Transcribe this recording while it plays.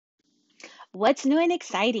What's new and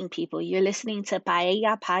exciting, people? You're listening to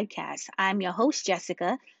Paella Podcast. I'm your host,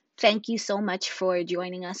 Jessica. Thank you so much for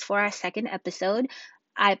joining us for our second episode.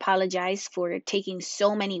 I apologize for taking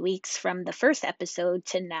so many weeks from the first episode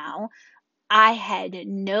to now. I had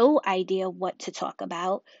no idea what to talk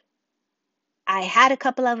about. I had a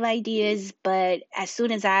couple of ideas, but as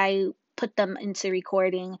soon as I put them into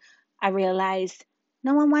recording, I realized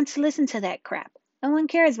no one wants to listen to that crap. No one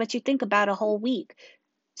cares what you think about a whole week.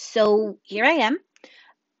 So here I am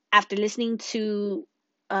after listening to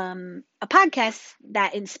a podcast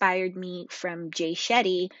that inspired me from Jay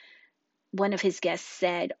Shetty. One of his guests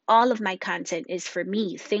said, all of my content is for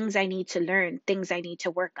me, things I need to learn, things I need to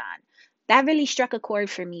work on. That really struck a chord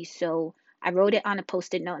for me. So I wrote it on a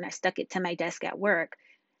post it note and I stuck it to my desk at work.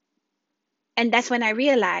 And that's when I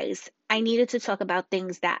realized I needed to talk about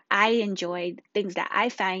things that I enjoyed, things that I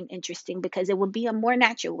find interesting, because it would be a more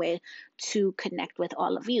natural way to connect with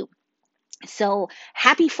all of you. So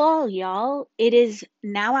happy fall, y'all. It is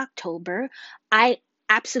now October. I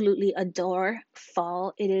absolutely adore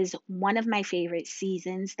fall. It is one of my favorite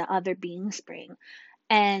seasons, the other being spring.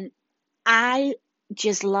 And I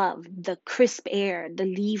just love the crisp air, the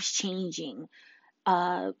leaves changing,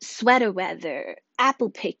 sweater weather, apple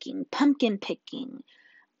picking, pumpkin picking.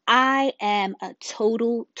 I am a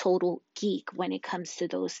total geek when it comes to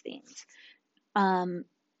those things. Um,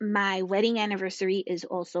 my wedding anniversary is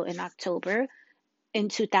also in October. In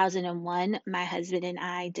 2001, my husband and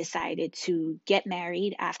I decided to get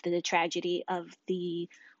married after the tragedy of the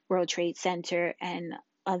World Trade Center and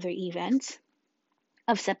other events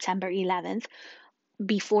of September 11th.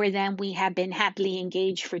 Before then, we had been happily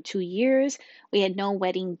engaged for 2 years. We had no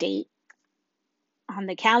wedding date on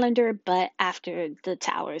the calendar, but after the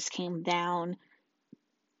towers came down,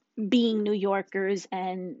 being New Yorkers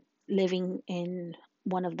and living in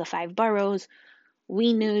one of the five boroughs,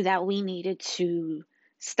 we knew that we needed to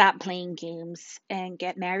stop playing games and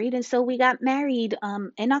get married. And so we got married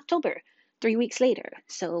in October, 3 weeks later.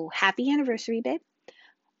 So happy anniversary, babe.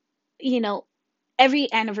 You know, every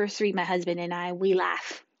anniversary, my husband and I, we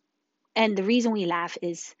laugh. And the reason we laugh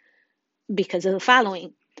is because of the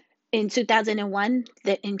following. In 2001,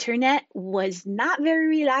 the internet was not very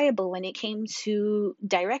reliable when it came to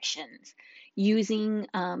directions. Using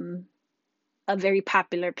a very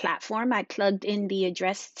popular platform, I plugged in the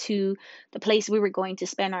address to the place we were going to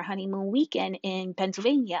spend our honeymoon weekend in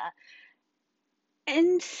Pennsylvania.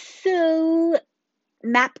 And so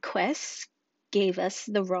MapQuest gave us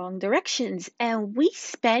the wrong directions, and we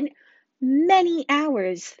spent many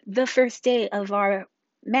hours the first day of our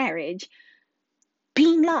marriage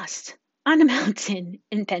being lost on a mountain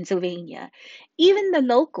in Pennsylvania. Even the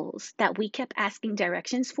locals that we kept asking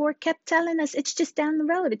directions for kept telling us it's just down the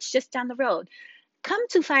road, it's just down the road. Come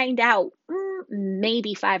to find out,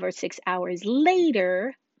 maybe 5 or 6 hours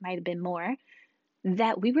later, might have been more,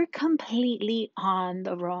 that we were completely on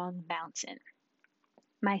the wrong mountain.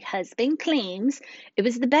 My husband claims it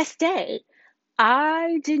was the best day.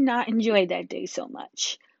 I did not enjoy that day so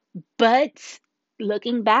much. But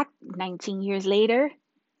looking back 19 years later,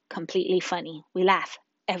 completely funny. We laugh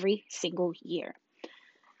every single year.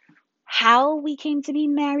 How we came to be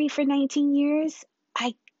married for 19 years,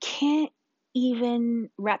 I can't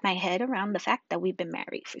even wrap my head around the fact that we've been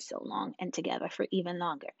married for so long and together for even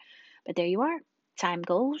longer. But there you are. Time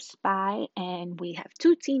goes by, and we have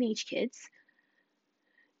two teenage kids.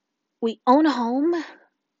 We own a home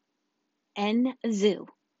and a zoo.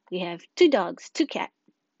 We have two dogs, two cats.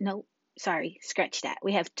 No, sorry, scratch that.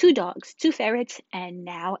 We have two dogs, two ferrets, and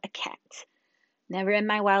now a cat. Never in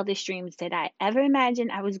my wildest dreams did I ever imagine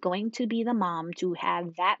I was going to be the mom to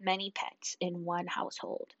have that many pets in one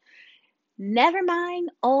household. Never mind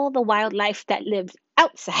all the wildlife that lives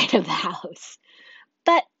outside of the house.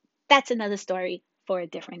 But that's another story for a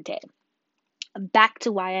different day. Back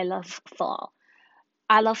to why I love fall.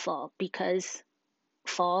 I love fall because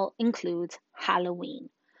fall includes Halloween.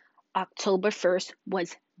 October 1st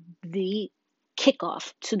was the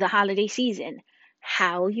kickoff to the holiday season.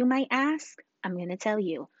 How, you might ask? I'm going to tell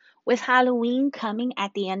you. With Halloween coming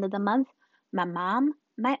at the end of the month, my mom,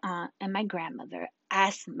 my aunt, and my grandmother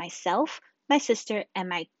asked myself, my sister, and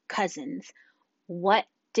my cousins, what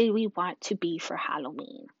did we want to be for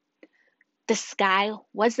Halloween? The sky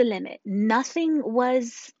was the limit. Nothing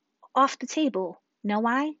was off the table. Know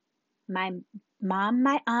why? My mom,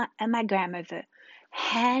 my aunt, and my grandmother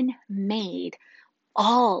handmade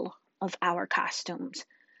all of our costumes.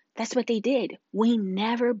 That's what they did. We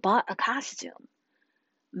never bought a costume.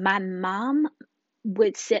 My mom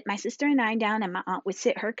would sit my sister and I down, and my aunt would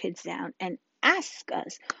sit her kids down and ask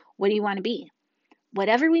us, what do you want to be?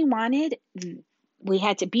 Whatever we wanted, we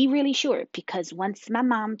had to be really sure because once my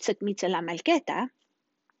mom took me to La Malqueta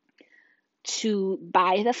to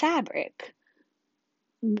buy the fabric,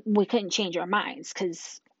 we couldn't change our minds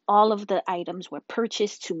because all of the items were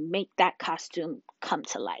purchased to make that costume come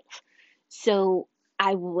to life. So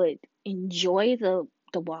I would enjoy the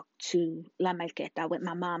walk to La Malqueta with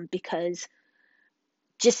my mom because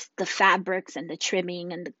just the fabrics and the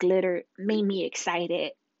trimming and the glitter made me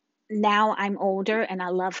excited. Now I'm older and I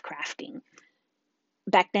love crafting.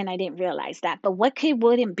 Back then I didn't realize that. But what kid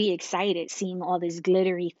wouldn't be excited seeing all these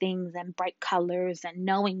glittery things and bright colors and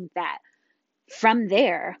knowing that from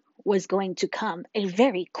there was going to come a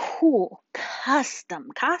very cool custom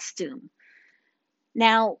costume.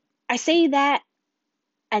 Now, I say that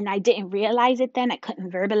and I didn't realize it then. I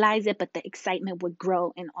couldn't verbalize it, but the excitement would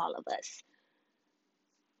grow in all of us.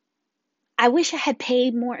 I wish I had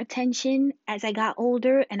paid more attention as I got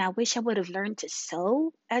older, and I wish I would have learned to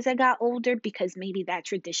sew as I got older because maybe that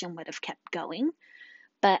tradition would have kept going,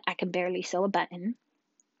 but I can barely sew a button.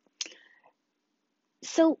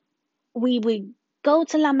 So we would go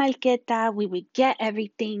to La Malqueta, we would get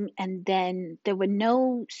everything, and then there were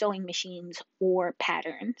no sewing machines or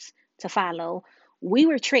patterns to follow. We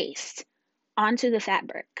were traced onto the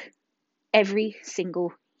fabric every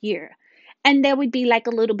single year. And there would be like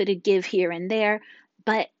a little bit of give here and there.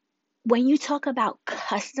 But when you talk about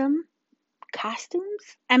custom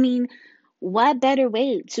costumes, I mean, what better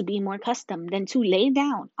way to be more custom than to lay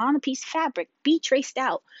down on a piece of fabric, be traced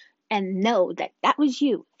out, and know that that was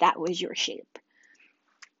you, that was your shape.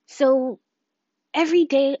 So every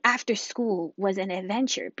day after school was an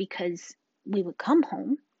adventure because we would come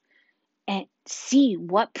home and see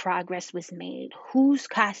what progress was made, whose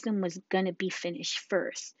costume was going to be finished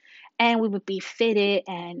first. And we would be fitted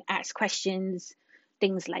and ask questions,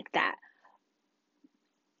 things like that.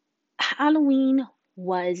 Halloween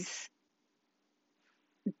was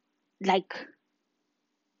like,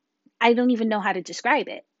 I don't even know how to describe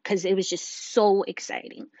it because it was just so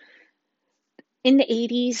exciting. In the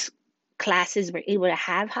 80s, classes were able to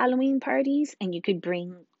have Halloween parties and you could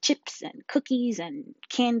bring chips and cookies and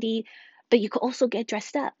candy, but you could also get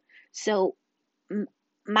dressed up. So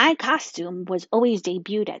my costume was always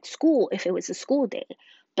debuted at school if it was a school day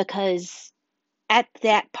because at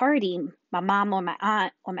that party, my mom or my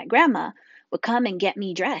aunt or my grandma would come and get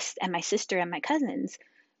me dressed, and my sister and my cousins,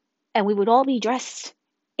 and we would all be dressed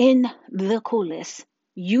in the coolest,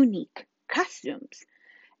 unique costumes.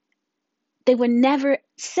 They were never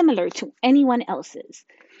similar to anyone else's.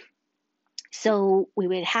 So we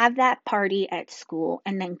would have that party at school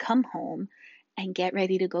and then come home and get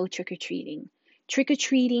ready to go trick or treating. Trick or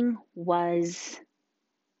treating was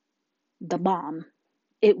the bomb.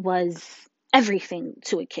 It was everything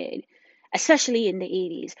to a kid, especially in the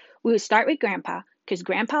 80s. We would start with grandpa because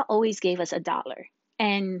grandpa always gave us $1.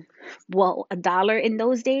 And well, $1 in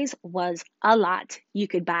those days was a lot. You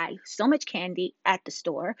could buy so much candy at the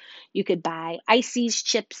store. You could buy ices,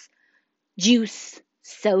 chips, juice,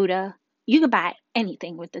 soda. You could buy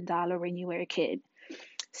anything with $1 when you were a kid.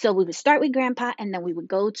 So we would start with grandpa and then we would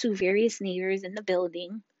go to various neighbors in the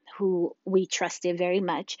building who we trusted very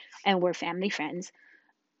much and were family friends.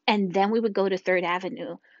 And then we would go to Third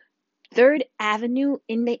Avenue. Third Avenue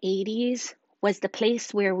in the 80s was the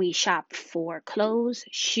place where we shopped for clothes,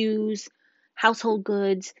 shoes, household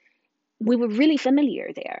goods. We were really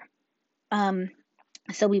familiar there. Um,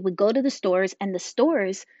 so we would go to the stores, and the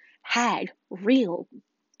stores had real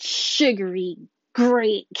sugary,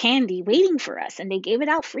 great candy waiting for us, and they gave it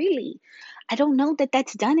out freely. I don't know that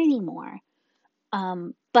that's done anymore.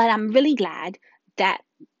 But I'm really glad that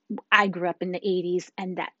I grew up in the 80s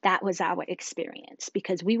and that was our experience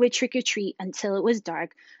because we would trick or treat until it was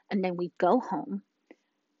dark and then we'd go home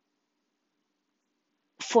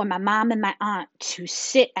for my mom and my aunt to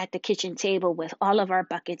sit at the kitchen table with all of our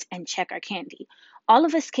buckets and check our candy. All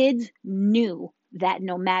of us kids knew that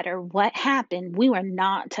no matter what happened, we were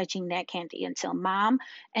not touching that candy until mom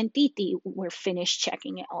and Titi were finished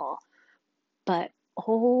checking it all. But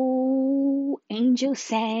oh, Angel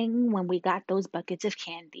sang when we got those buckets of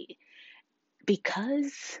candy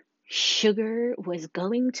because sugar was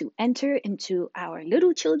going to enter into our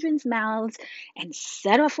little children's mouths and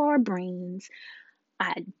set off our brains.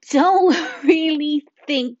 I don't really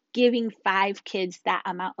think giving 5 kids that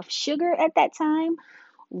amount of sugar at that time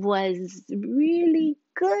was really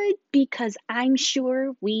good because I'm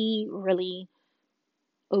sure we really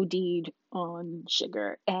OD'd on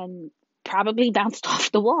sugar and probably bounced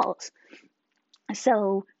off the walls.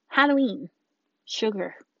 So, Halloween,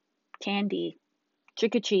 sugar, candy,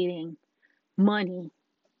 trick or treating, money,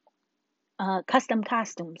 custom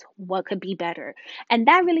costumes. What could be better? And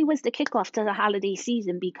that really was the kickoff to the holiday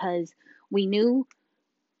season because we knew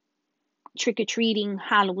trick or treating,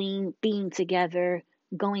 Halloween, being together,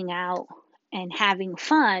 going out, and having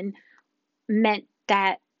fun meant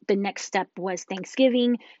that the next step was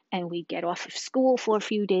Thanksgiving, and we get off of school for a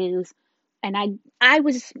few days. And I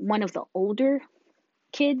was one of the older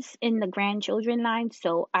kids in the grandchildren line,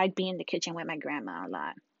 so I'd be in the kitchen with my grandma a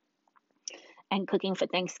lot. And cooking for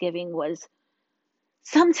Thanksgiving was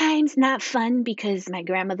sometimes not fun because my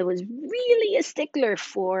grandmother was really a stickler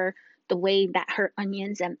for the way that her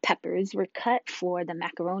onions and peppers were cut for the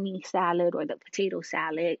macaroni salad or the potato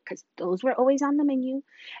salad, because those were always on the menu,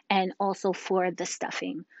 and also for the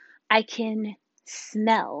stuffing. I can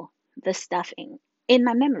smell the stuffing in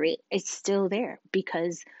my memory. It's still there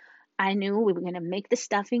because I knew we were going to make the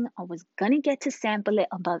stuffing. I was going to get to sample it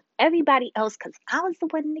above everybody else because I was the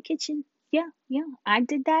one in the kitchen. Yeah, yeah, I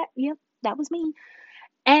did that. Yep, that was me.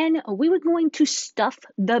 And we were going to stuff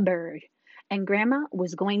the bird, and Grandma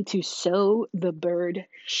was going to sew the bird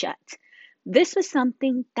shut. This was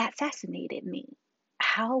something that fascinated me.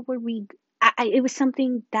 How were we? It was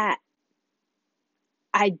something that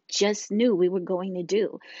I just knew we were going to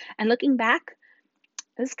do. And looking back,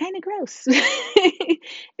 it was kind of gross.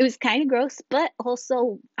 It was kind of gross, but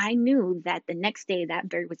also I knew that the next day that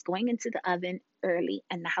bird was going into the oven early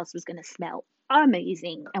and the house was going to smell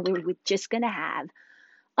amazing. And we were just going to have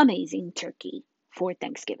amazing turkey for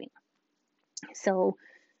Thanksgiving. So,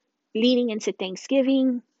 leading into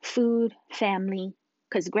Thanksgiving, food, family,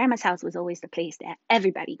 because grandma's house was always the place that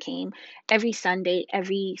everybody came. Every Sunday,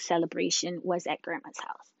 every celebration was at grandma's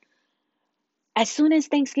house. As soon as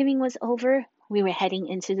Thanksgiving was over, we were heading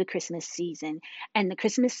into the Christmas season. And the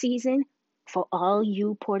Christmas season, for all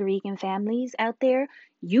you Puerto Rican families out there,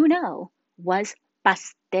 was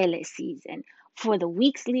pasteles season. For the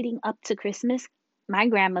weeks leading up to Christmas, my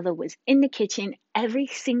grandmother was in the kitchen every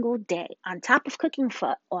single day, on top of cooking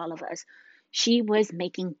for all of us. She was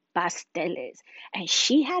making pasteles, and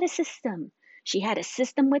she had a system. She had a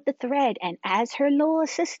system with the thread, and as her little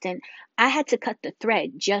assistant, I had to cut the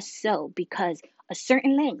thread just so because a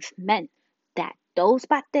certain length meant that those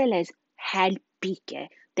pasteles had pique.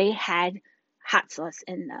 They had hot sauce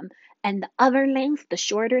in them. And the other length, the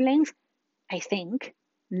shorter length, I think,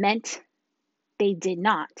 meant they did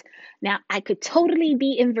not. Now, I could totally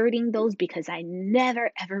be inverting those because I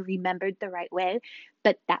never ever remembered the right way,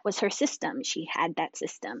 but that was her system. She had that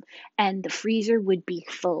system. And the freezer would be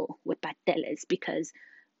full with pateles because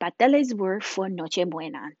pateles were for Noche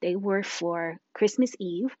Buena. They were for Christmas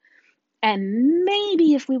Eve. And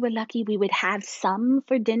maybe if we were lucky, we would have some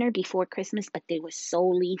for dinner before Christmas, but they were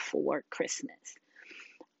solely for Christmas.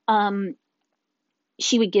 Um,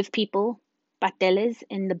 she would give people pateles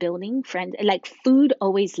in the building, friends. Like food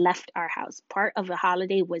always left our house. Part of the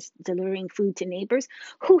holiday was delivering food to neighbors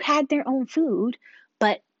who had their own food,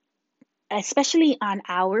 but especially on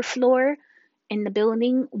our floor in the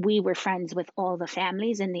building, we were friends with all the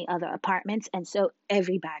families in the other apartments, and so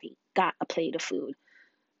everybody got a plate of food.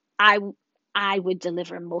 I I would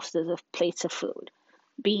deliver most of the plates of food,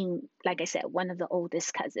 being like I said, one of the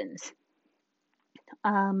oldest cousins.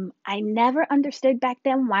 I never understood back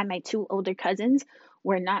then why my two older cousins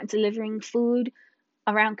were not delivering food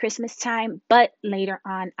around Christmas time, but later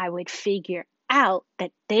on I would figure out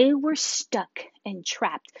that they were stuck and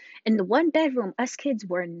trapped in the one bedroom us kids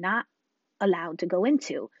were not allowed to go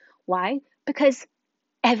into. Why? Because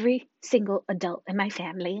every single adult in my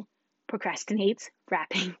family procrastinates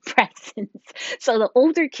wrapping presents. So the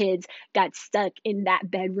older kids got stuck in that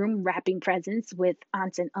bedroom wrapping presents with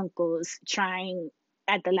aunts and uncles trying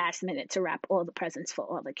at the last minute to wrap all the presents for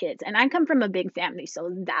all the kids. And I come from a big family,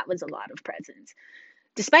 so that was a lot of presents.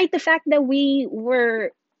 Despite the fact that we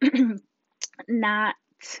were not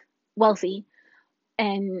wealthy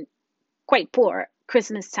and quite poor,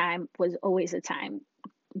 Christmas time was always a time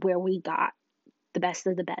where we got the best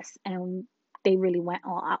of the best, and they really went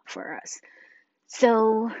all out for us.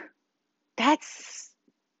 So that's,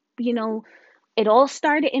 you know, it all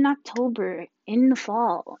started in October, in the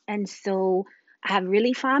fall. And so I have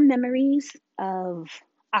really fond memories of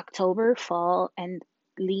October, fall, and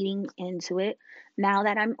leading into it. Now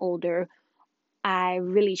that I'm older, I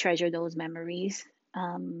really treasure those memories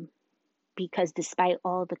because despite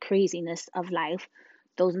all the craziness of life,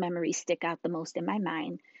 those memories stick out the most in my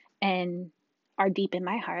mind and are deep in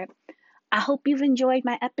my heart. I hope you've enjoyed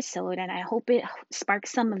my episode and I hope it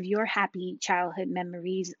sparks some of your happy childhood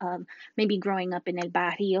memories of maybe growing up in El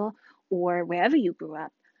Barrio or wherever you grew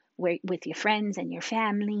up, where, with your friends and your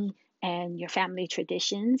family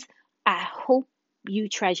traditions. I hope you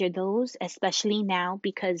treasure those, especially now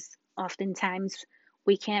because Oftentimes,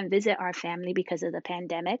 we can't visit our family because of the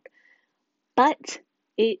pandemic, but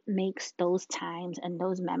it makes those times and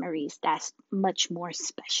those memories that's much more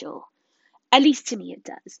special. At least to me, it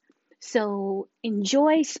does. So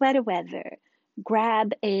enjoy sweater weather.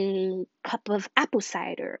 Grab a cup of apple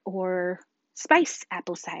cider or spiced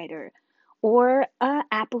apple cider or a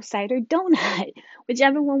apple cider donut,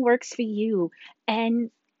 whichever one works for you. And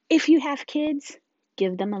if you have kids,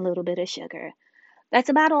 give them a little bit of sugar. That's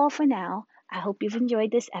about all for now. I hope you've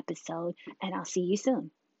enjoyed this episode, and I'll see you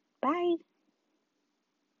soon. Bye.